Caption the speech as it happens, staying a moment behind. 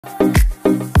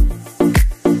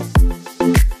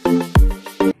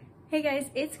Hey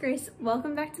guys, it's Grace.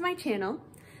 Welcome back to my channel.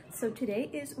 So today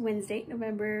is Wednesday,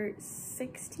 November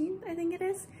 16th, I think it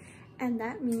is. And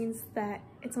that means that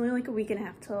it's only like a week and a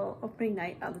half till opening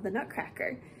night of the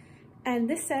Nutcracker. And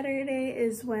this Saturday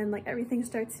is when like everything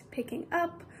starts picking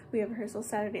up. We have rehearsal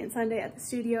Saturday and Sunday at the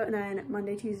studio, and then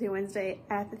Monday, Tuesday, Wednesday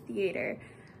at the theater.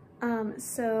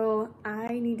 So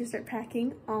I need to start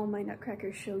packing all my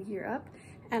Nutcracker show gear up.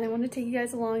 And I want to take you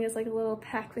guys along as like a little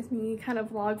pack with me kind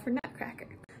of vlog for Nutcracker.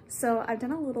 So I've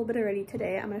done a little bit already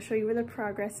today. I'm going to show you where the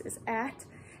progress is at.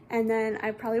 And then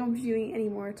I probably won't be doing any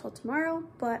more till tomorrow,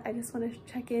 but I just want to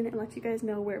check in and let you guys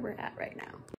know where we're at right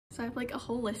now. So I have like a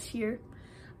whole list here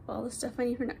of all the stuff I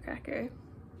need for Nutcracker.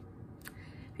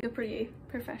 I feel pretty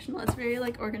professional. It's very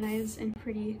like organized and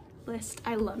pretty list.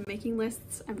 I love making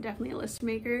lists. I'm definitely a list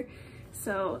maker.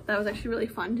 So that was actually really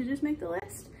fun to just make the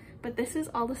list. But this is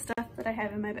all the stuff that I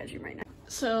have in my bedroom right now.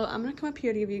 So I'm gonna come up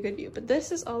here to give you a good view, but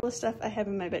this is all the stuff I have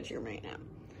in my bedroom right now.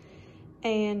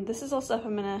 And this is all stuff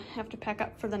I'm gonna have to pack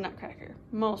up for the Nutcracker,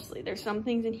 mostly. There's some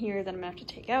things in here that I'm gonna have to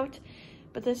take out,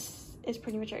 but this is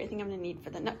pretty much everything I'm gonna need for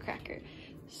the Nutcracker.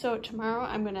 So tomorrow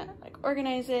I'm gonna like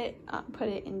organize it, put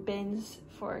it in bins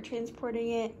for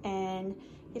transporting it, and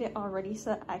get it all ready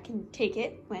so that I can take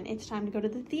it when it's time to go to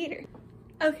the theater.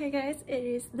 Okay guys, it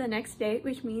is the next day,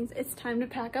 which means it's time to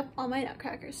pack up all my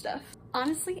Nutcracker stuff.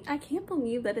 Honestly, I can't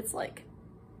believe that it's like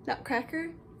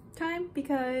Nutcracker time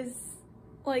because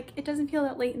like it doesn't feel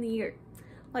that late in the year.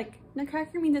 Like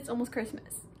Nutcracker means it's almost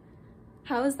Christmas.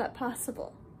 How is that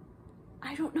possible?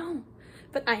 I don't know,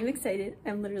 but I'm excited.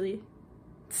 I'm literally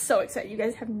so excited. You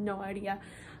guys have no idea.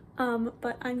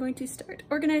 But I'm going to start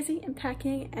organizing and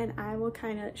packing, and I will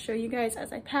kind of show you guys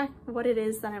as I pack what it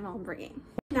is that I'm all bringing.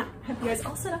 Now, I have you guys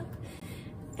all set up,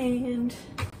 and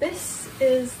this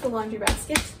is the laundry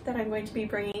basket that I'm going to be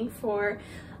bringing for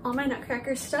all my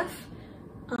Nutcracker stuff.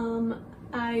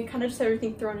 I kind of just have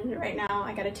everything thrown in it right now.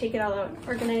 I gotta take it all out and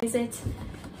organize it.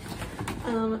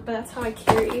 But that's how I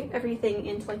carry everything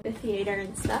into like the theater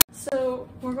and stuff. So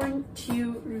we're going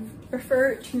to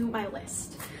refer to my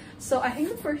list. So I think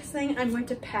the first thing I'm going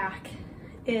to pack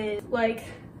is like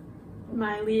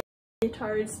my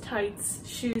leotards, tights,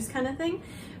 shoes kind of thing,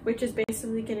 which is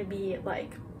basically going to be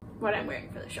like what I'm wearing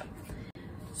for the show.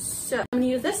 So I'm going to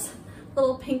use this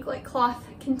little pink like cloth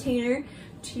container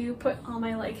to put all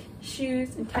my like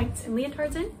shoes and tights and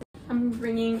leotards in. I'm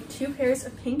bringing 2 pairs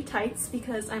of pink tights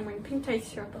because I'm wearing pink tights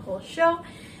throughout the whole show.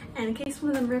 And in case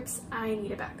one of them rips, I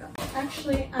need a backup.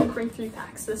 Actually, I'm bringing 3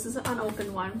 packs. This is an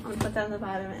unopened one. I'm gonna put that on the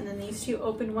bottom, and then these 2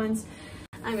 open ones,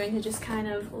 I'm going to just kind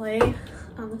of lay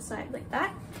on the side like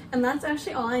that. And that's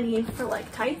actually all I need for like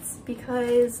tights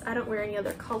because I don't wear any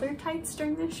other colored tights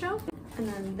during this show. And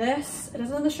then this, it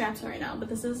doesn't have the straps on right now, but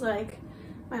this is like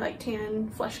my like tan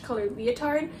flesh colored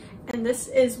leotard. And this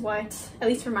is what, at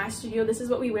least for my studio, this is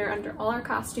what we wear under all our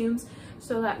costumes,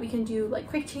 so that we can do like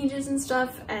quick changes and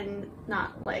stuff and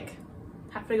not like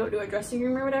have to go to a dressing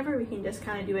room or whatever. We can just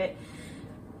kind of do it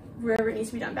wherever it needs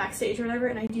to be done, backstage or whatever.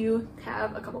 And I do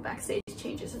have a couple backstage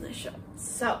changes in this show,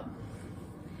 so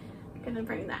I'm gonna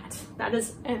bring that. That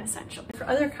is an essential. For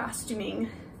other costuming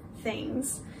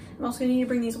things, I'm also gonna need to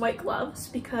bring these white gloves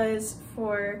because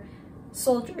for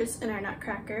soldiers in our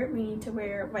Nutcracker, we need to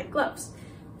wear white gloves.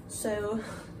 So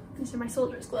these are my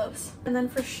soldier's gloves. And then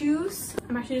for shoes,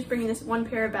 I'm actually just bringing this 1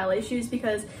 pair of ballet shoes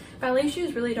because ballet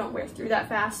shoes really don't wear through that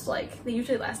fast. Like they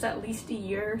usually last at least a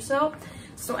year or so.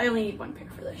 So I only need 1 pair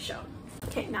for this show.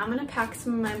 Okay, now I'm gonna pack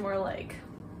some of my more like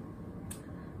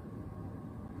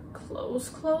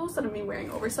clothes that I'm gonna be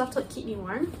wearing over stuff to like keep me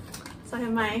warm. So I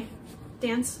have my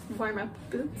dance warm-up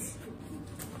boots.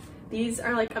 These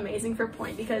are like amazing for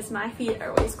point because my feet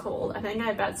are always cold. I think I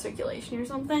have bad circulation or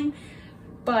something.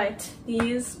 But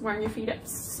these warm your feet up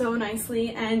so nicely,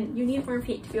 and you need warm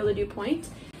feet to be able to do point.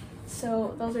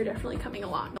 So those are definitely coming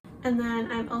along. And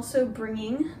then I'm also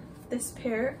bringing this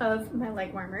pair of my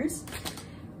leg warmers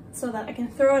so that I can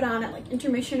throw it on at like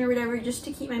intermission or whatever, just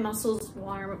to keep my muscles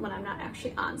warm when I'm not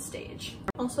actually on stage.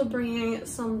 I'm also bringing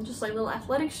some just like little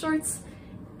athletic shorts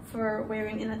for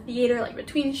wearing in the theater, like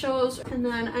between shows. And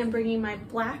then I'm bringing my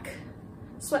black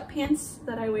sweatpants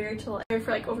that I wear to like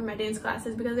for like over my dance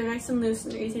classes because they're nice and loose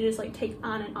and they're easy to just like take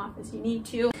on and off as you need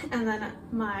to. And then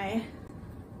my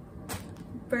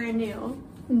brand new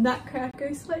Nutcracker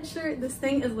sweatshirt. This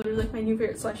thing is literally like my new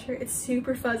favorite sweatshirt. It's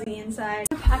super fuzzy inside.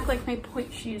 I pack like my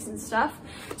point shoes and stuff.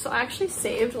 So I actually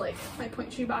saved like my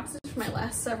point shoe boxes for my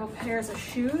last several pairs of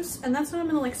shoes, and that's what I'm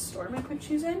gonna like store my point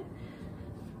shoes in.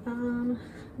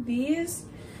 These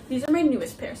are my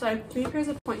newest pair. So I have 3 pairs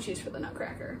of point shoes for the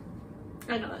Nutcracker.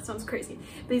 I know that sounds crazy.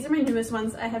 These are my newest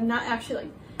ones. I have not actually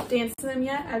like danced to them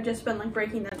yet. I've just been like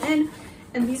breaking them in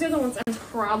And these are the ones I'm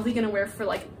probably gonna wear for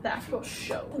like the actual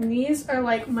show. And these are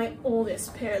like my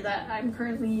oldest pair that I'm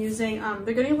currently using.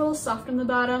 They're getting a little soft on the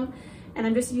bottom, and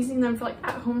I'm just using them for like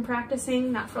at home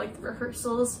practicing, not for like the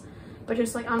rehearsals, but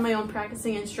just like on my own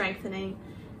practicing and strengthening.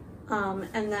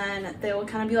 And then they will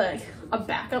kind of be like a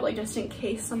backup, like just in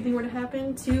case something were to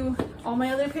happen to all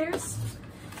my other pairs,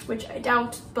 which I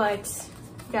doubt, but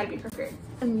you gotta be prepared.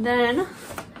 And then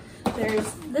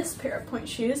there's this pair of point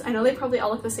shoes. I know they probably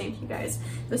all look the same to you guys.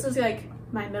 This is like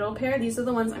my middle pair. These are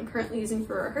the ones I'm currently using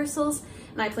for rehearsals,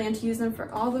 and I plan to use them for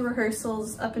all the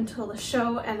rehearsals up until the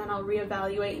show, and then I'll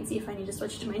reevaluate and see if I need to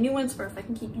switch to my new ones or if I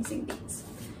can keep using these.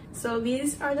 So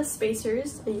these are the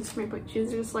spacers I use for my point shoes.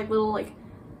 They're just like little like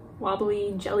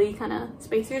wobbly jelly kind of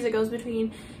spacers. It goes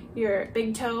between your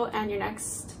big toe and your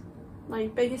next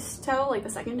like biggest toe, like the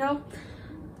second toe.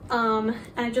 And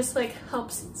it just like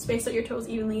helps space out your toes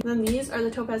evenly. And then these are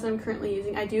the toe pads I'm currently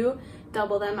using. I do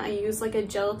double them. I use like a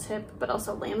gel tip but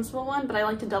also lamb's wool one, but I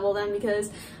like to double them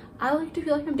because I like to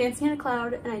feel like I'm dancing in a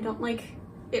cloud, and I don't like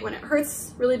it when it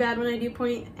hurts really bad when I do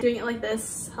point. Doing it like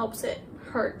this helps it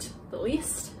hurt the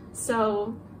least,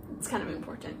 so it's kind of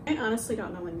important. I honestly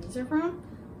don't know when these are from,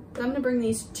 but I'm gonna bring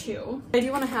these too. I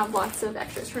do want to have lots of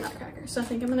extras for Nutcracker, so I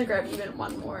think I'm gonna grab even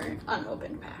one more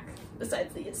unopened pack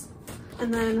besides these.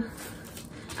 And then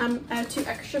I have 2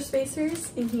 extra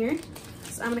spacers in here,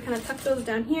 so I'm gonna kind of tuck those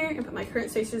down here and put my current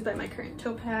spacers by my current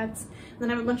toe pads. And then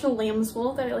I have a bunch of lamb's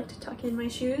wool that I like to tuck in my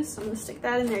shoes, so I'm gonna stick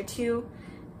that in there too.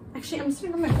 Actually, I'm just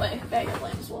gonna bring my bag of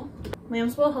lamb's wool.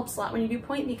 Lamb's wool helps a lot when you do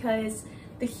point because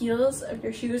the heels of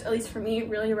your shoes, at least for me,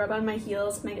 really rub on my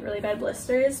heels, make it really bad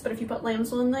blisters. But if you put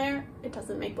lamb's wool in there, it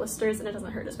doesn't make blisters and it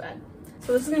doesn't hurt as bad.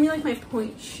 So this is gonna be like my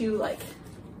point shoe like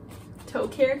toe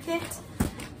care kit.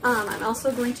 I'm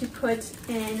also going to put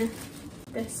in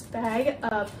this bag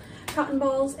of cotton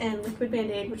balls and liquid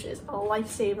band-aid, which is a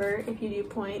lifesaver if you do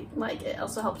point. Like, it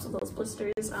also helps with those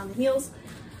blisters on the heels.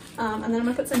 And then I'm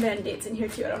gonna put some band-aids in here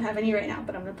too. I don't have any right now,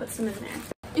 but I'm gonna put some in there.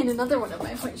 In another one of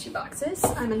my point shoe boxes,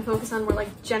 I'm gonna focus on more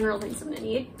like general things I'm gonna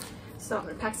need. So I'm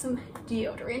gonna pack some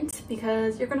deodorant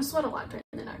because you're gonna sweat a lot during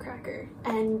the Nutcracker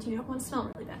and you don't want to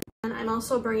smell really bad. And I'm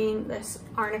also bringing this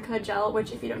arnica gel,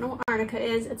 which if you don't know what arnica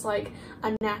is, it's like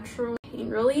a natural pain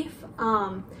relief.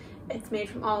 It's made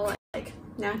from all like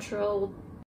natural,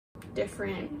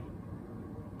 different,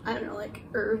 I don't know, like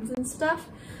herbs and stuff.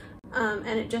 And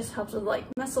it just helps with like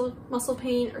muscle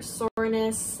pain or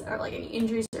soreness or like any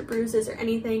injuries or bruises or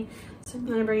anything. So I'm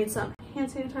gonna bring in some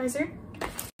hand sanitizer,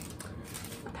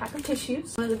 a pack of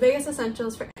tissues. One of the biggest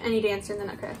essentials for any dancer in the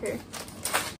Nutcracker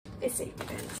is safety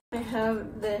pins. I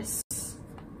have this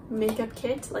makeup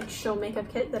kit, like show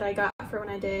makeup kit that I got for when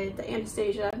I did the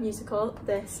Anastasia musical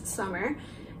this summer.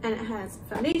 And it has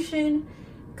foundation,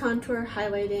 contour,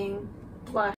 highlighting,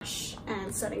 blush,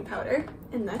 and setting powder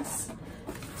in this.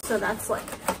 So that's like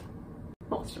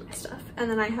most of my stuff. And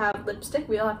then I have lipstick.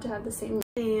 We all have to have the same.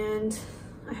 And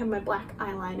I have my black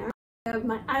eyeliner. I have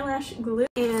my eyelash glue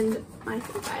and my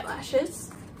fake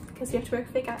eyelashes, because you have to wear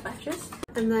fake eyelashes.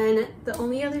 And then the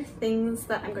only other things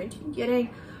that I'm going to be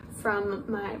getting from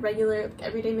my regular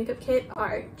everyday makeup kit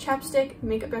are chapstick,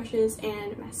 makeup brushes,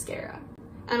 and mascara.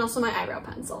 And also my eyebrow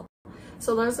pencil.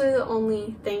 So those are the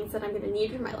only things that I'm going to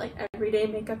need for my like everyday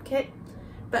makeup kit.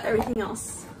 But everything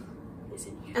else is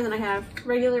in here. And then I have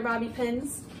regular bobby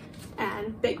pins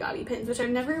and big bobby pins, which I've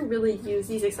never really used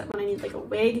these except when I need like a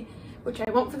wig, which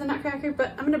I won't for the Nutcracker,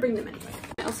 but I'm going to bring them anyway.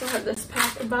 I also have this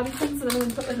pack of bobby pins that I'm going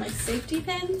to put with my safety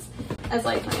pins as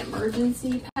like my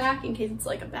emergency pack in case it's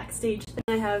like a backstage thing.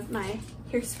 I have my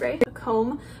hairspray, a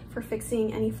comb for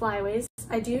fixing any flyaways.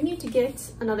 I do need to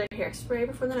get another hairspray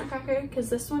before the Nutcracker because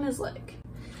this one is like,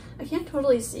 I can't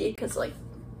totally see because like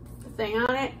the thing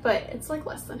on it, but it's like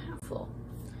less than half full.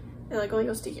 It like only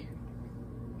goes to here.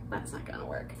 That's not gonna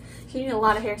work. You need a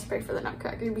lot of hairspray for the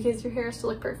Nutcracker because your hair has to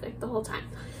look perfect the whole time.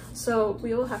 So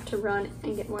we will have to run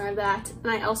and get more of that.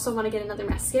 And I also want to get another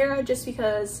mascara just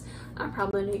because I'm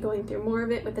probably going to be going through more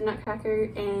of it with the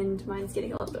Nutcracker and mine's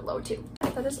getting a little bit low too.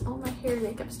 That is all my hair and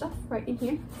makeup stuff right in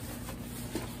here.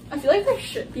 I feel like there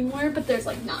should be more, but there's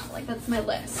like not. Like that's my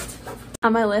list.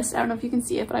 On my list, I don't know if you can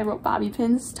see it, but I wrote bobby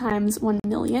pins times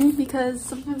 1,000,000 because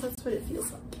sometimes that's what it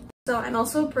feels like. So I'm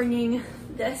also bringing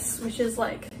this, which is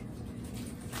like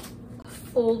a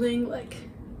folding like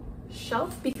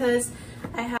shelf because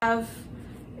I have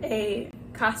a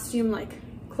costume like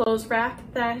clothes rack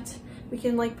that we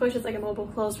can like push. It's like a mobile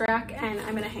clothes rack, and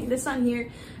I'm gonna hang this on here,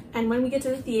 and when we get to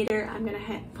the theater I'm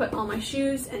gonna put all my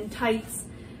shoes and tights,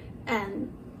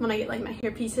 and when I get like my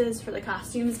hair pieces for the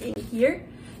costumes in here,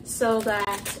 so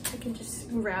that I can just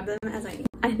grab them as I need.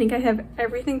 I think I have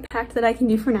everything packed that I can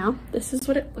do for now. This is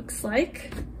what it looks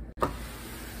like.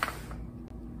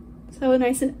 So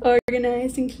nice and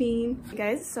organized and clean. Hey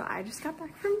guys, so I just got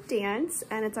back from dance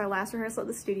and it's our last rehearsal at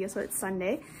the studio, so it's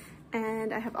Sunday.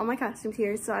 And I have all my costumes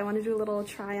here, so I want to do a little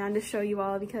try on to show you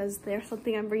all because there's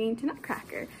something I'm bringing to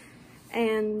Nutcracker.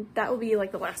 And that will be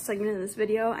like the last segment of this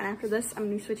video, and after this I'm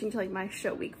going to be switching to like my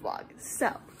show week vlog.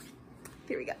 So,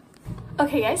 here we go.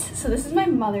 Okay guys, so this is my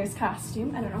mother's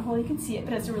costume. I don't know how you can see it,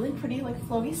 but it's a really pretty like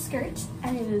flowy skirt,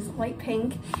 and it is light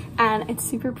pink, and it's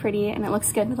super pretty, and it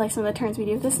looks good with like some of the turns we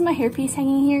do. This is my hairpiece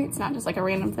hanging here. It's not just like a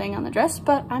random thing on the dress,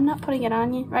 but I'm not putting it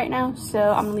on you right now, so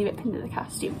I'm gonna leave it pinned to the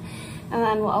costume. And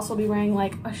then we'll also be wearing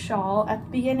like a shawl at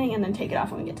the beginning and then take it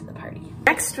off when we get to the party.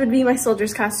 Next would be my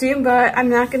soldier's costume, but I'm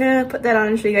not gonna put that on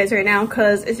and show you guys right now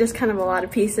because it's just kind of a lot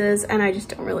of pieces and I just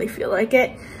don't really feel like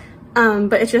it.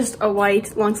 But it's just a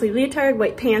white long sleeve leotard,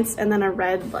 white pants, and then a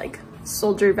red like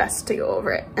soldier vest to go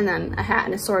over it, and then a hat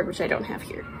and a sword, which I don't have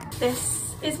here.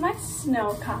 This is my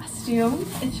snow costume.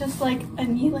 It's just like a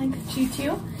knee-length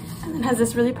tutu, and then has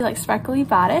this really like sparkly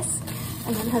bodice,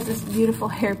 and then has this beautiful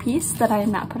hairpiece that I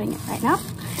am not putting in right now.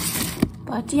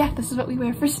 But yeah, this is what we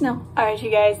wear for snow. All right,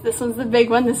 you guys, this one's the big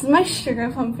one. This is my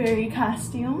sugarplum fairy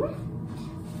costume.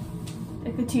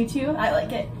 Like the tutu, I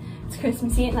like it. It's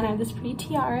Christmassy, and then I have this pretty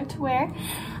tiara to wear.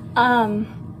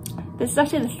 This is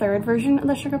actually the third version of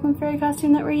the sugarplum fairy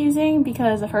costume that we're using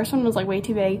because the first one was like way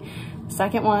too big. The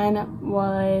second one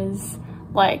was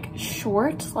like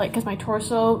short, like because my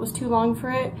torso was too long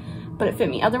for it, but it fit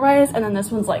me otherwise. And then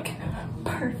this one's like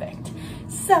perfect.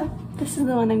 So this is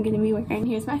the one I'm going to be wearing.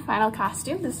 Here's my final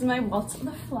costume. This is my Waltz of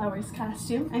the Flowers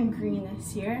costume. I'm green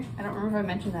this year. I don't remember if I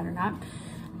mentioned that or not.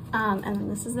 And then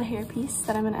this is the hairpiece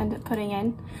that I'm going to end up putting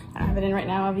in. I don't have it in right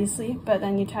now, obviously, but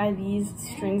then you tie these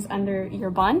strings under your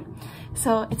bun.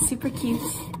 So it's super cute,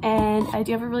 and I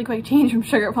do have a really quick change from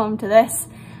sugarplum to this,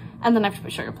 and then I have to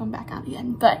put sugarplum back on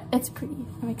again, but it's pretty.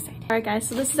 I'm excited. All right, guys,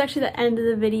 so this is actually the end of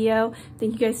the video.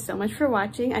 Thank you guys so much for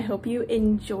watching. I hope you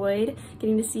enjoyed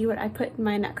getting to see what I put in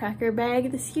my Nutcracker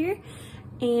bag this year.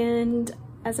 And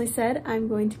as I said, I'm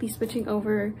going to be switching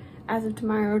over as of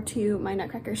tomorrow to my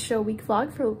Nutcracker show week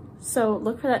vlog, so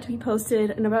look for that to be posted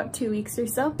in about 2 weeks or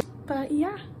so. But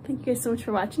yeah, thank you guys so much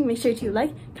for watching. Make sure to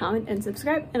like, comment, and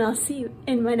subscribe, and I'll see you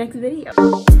in my next video.